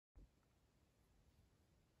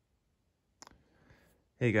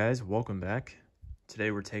Hey guys, welcome back.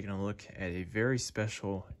 Today we're taking a look at a very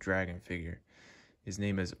special dragon figure. His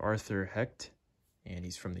name is Artur Hecht, and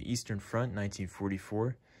he's from the Eastern Front,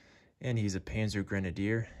 1944, and he's a Panzer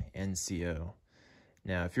Grenadier NCO.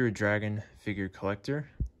 Now, if you're a dragon figure collector,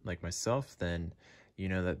 like myself, then you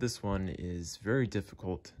know that this one is very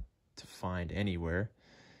difficult to find anywhere,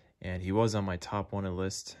 and he was on my top wanted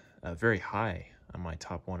list, very high on my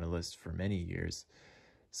top wanted list for many years.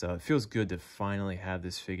 So it feels good to finally have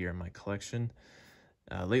this figure in my collection.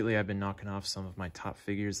 Lately, I've been knocking off some of my top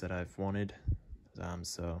figures that I've wanted.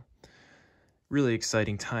 So really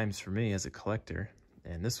exciting times for me as a collector.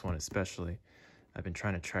 And this one especially, I've been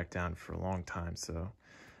trying to track down for a long time. So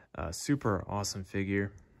super awesome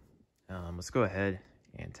figure. Let's go ahead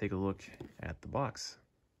and take a look at the box.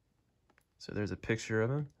 So there's a picture of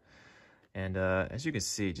him. And as you can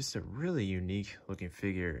see, just a really unique looking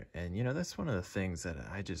figure. And, you know, that's one of the things that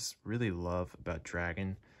I just really love about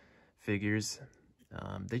dragon figures.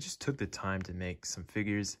 They just took the time to make some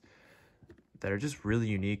figures that are just really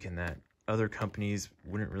unique and that other companies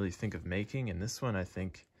wouldn't really think of making. And this one, I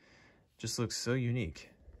think, just looks so unique.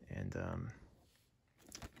 And,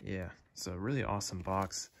 yeah, so really awesome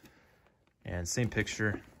box. And same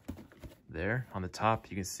picture there. On the top,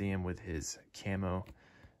 you can see him with his camo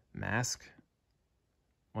mask.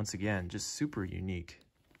 Once again, just super unique.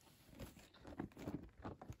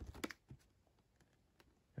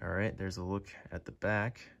 All right, there's a look at the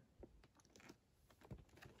back.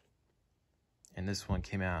 And this one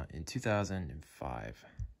came out in 2005.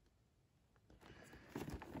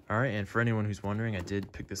 All right, and for anyone who's wondering, I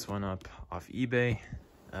did pick this one up off eBay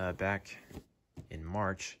back in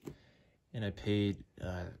March. And I paid,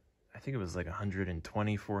 I think it was like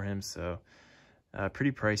 $120 for him, so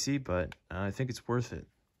pretty pricey, but I think it's worth it.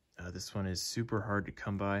 This one is super hard to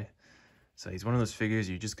come by. So he's one of those figures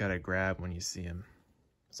you just gotta grab when you see him.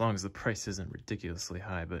 As long as the price isn't ridiculously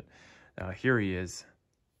high, but here he is.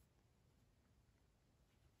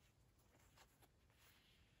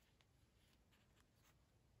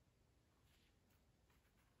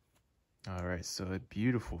 All right, so a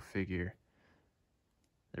beautiful figure.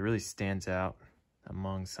 It really stands out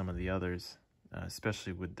among some of the others,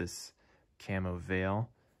 especially with this camo veil,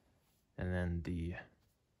 and then the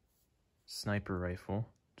sniper rifle,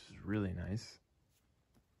 which is really nice.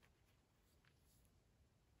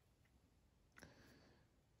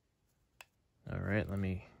 All right, let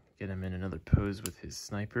me get him in another pose with his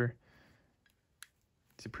sniper.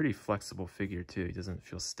 It's a pretty flexible figure too. He doesn't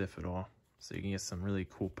feel stiff at all. So you can get some really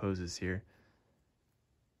cool poses here.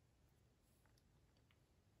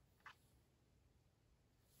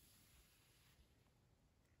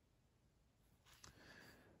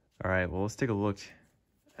 All right, well, let's take a look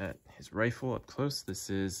at his rifle up close.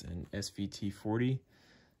 This is an SVT-40,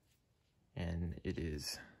 and it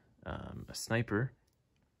is a sniper.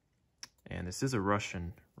 And this is a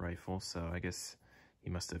Russian rifle, so I guess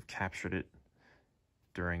he must have captured it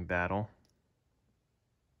during battle.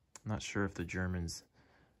 I'm not sure if the Germans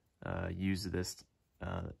use this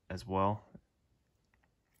as well,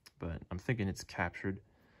 but I'm thinking it's captured.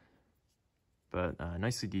 But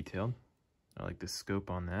nicely detailed. I like the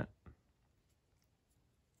scope on that.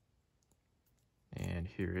 And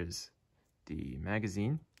here is the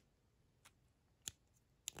magazine.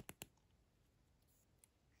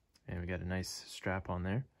 And we got a nice strap on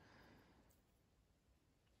there.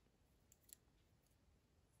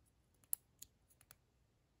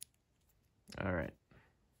 All right.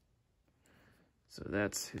 So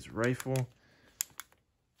that's his rifle.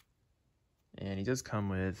 And he does come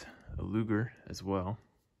with a Luger as well.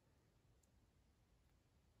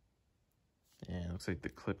 And it looks like the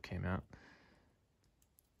clip came out.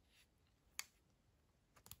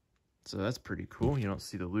 So that's pretty cool. You don't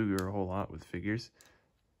see the Luger a whole lot with figures.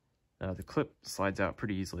 The clip slides out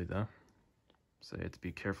pretty easily though, so you have to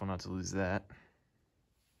be careful not to lose that.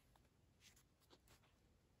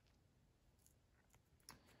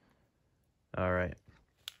 All right.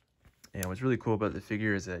 And what's really cool about the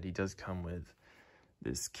figure is that he does come with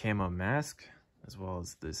this camo mask, as well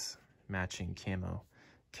as this matching camo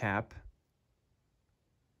cap.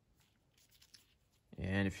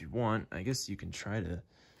 And if you want, I guess you can try to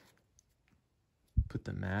put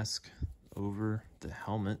the mask over the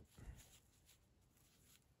helmet.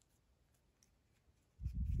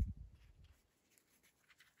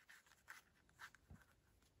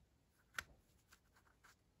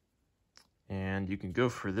 And you can go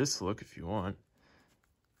for this look if you want.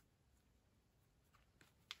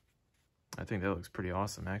 I think that looks pretty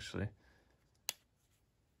awesome, actually.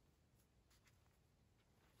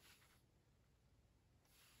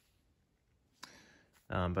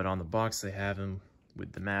 But on the box, they have him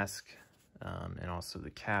with the mask and also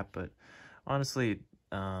the cap. But honestly,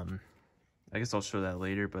 I guess I'll show that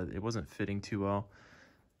later, but it wasn't fitting too well.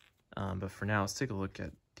 But for now, let's take a look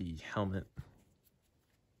at the helmet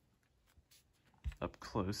up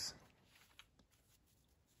close.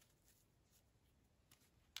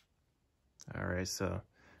 All right, so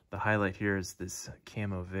the highlight here is this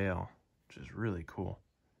camo veil, which is really cool.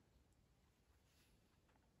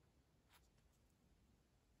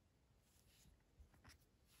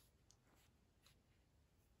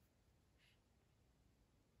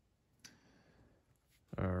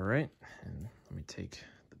 All right, and let me take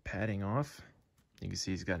the padding off. You can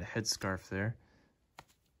see he's got a headscarf there.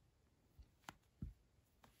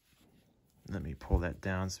 Let me pull that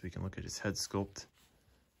down so we can look at his head sculpt.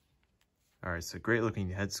 All right, so great looking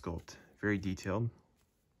head sculpt, very detailed.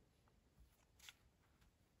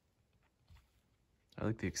 I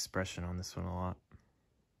like the expression on this one a lot.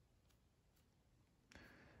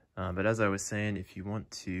 But as I was saying, if you want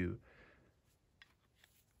to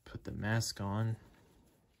put the mask on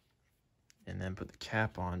and then put the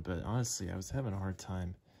cap on, but honestly, I was having a hard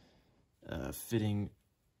time fitting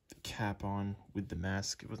the cap on with the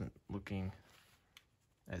mask. It wasn't looking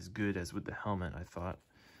as good as with the helmet, I thought.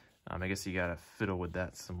 I guess you gotta fiddle with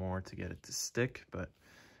that some more to get it to stick, but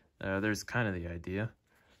there's kind of the idea.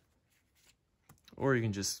 Or you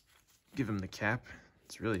can just give him the cap.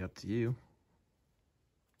 It's really up to you,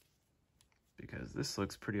 because this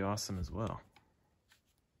looks pretty awesome as well.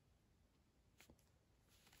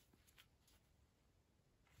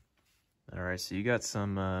 All right, so you got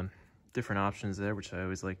some different options there, which I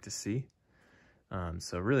always like to see.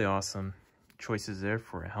 So really awesome choices there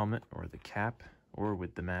for a helmet or the cap, or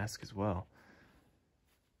with the mask as well.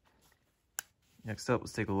 Next up,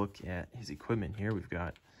 let's take a look at his equipment here. We've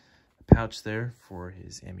got a pouch there for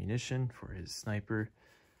his ammunition, for his sniper,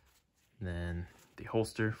 and then the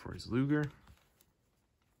holster for his Luger.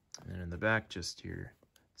 And then in the back, just your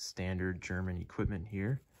standard German equipment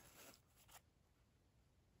here.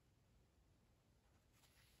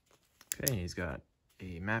 Okay, and he's got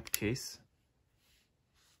a map case.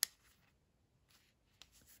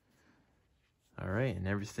 All right, and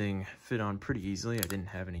everything fit on pretty easily. I didn't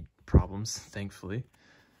have any problems, thankfully.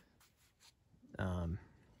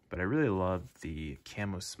 But I really love the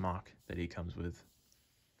camo smock that he comes with.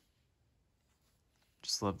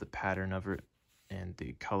 Just love the pattern of it and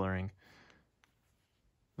the coloring.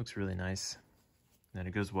 Looks really nice. And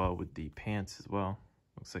it goes well with the pants as well.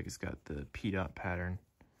 Looks like it's got the P-dot pattern.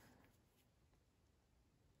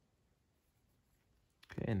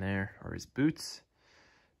 Okay, and there are his boots.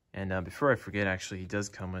 And before I forget, actually, he does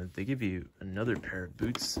come with, they give you another pair of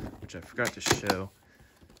boots, which I forgot to show.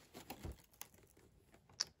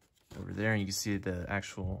 Over there, and you can see the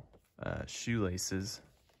actual shoelaces.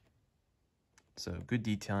 So good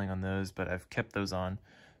detailing on those, but I've kept those on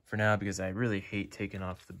for now because I really hate taking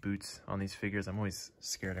off the boots on these figures. I'm always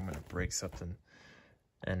scared I'm going to break something.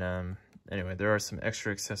 And anyway, there are some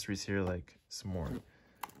extra accessories here, like some more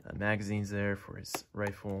magazines there for his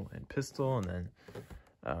rifle and pistol, and then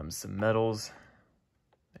some medals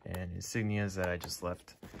and insignias that I just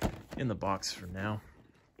left in the box for now.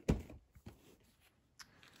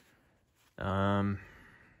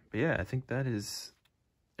 But yeah, I think that is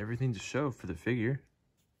everything to show for the figure.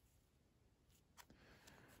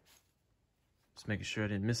 Just making sure I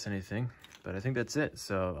didn't miss anything, but I think that's it.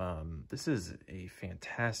 So this is a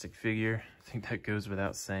fantastic figure. I think that goes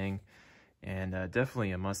without saying, and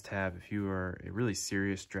definitely a must-have if you are a really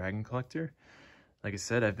serious dragon collector. Like I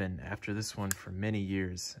said, I've been after this one for many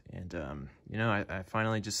years, and you know, I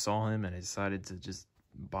finally just saw him and I decided to just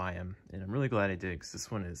buy him, and I'm really glad I did, because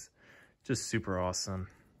this one is just super awesome.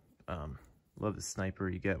 Love the sniper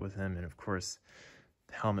you get with him, and of course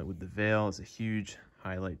the helmet with the veil is a huge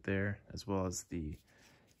highlight there, as well as the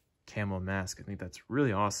camo mask. I think that's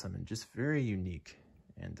really awesome and just very unique.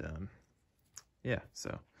 And yeah,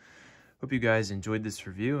 so hope you guys enjoyed this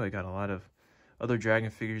review. I got a lot of other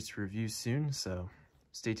dragon figures to review soon, so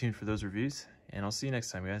stay tuned for those reviews, and I'll see you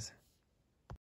next time, guys.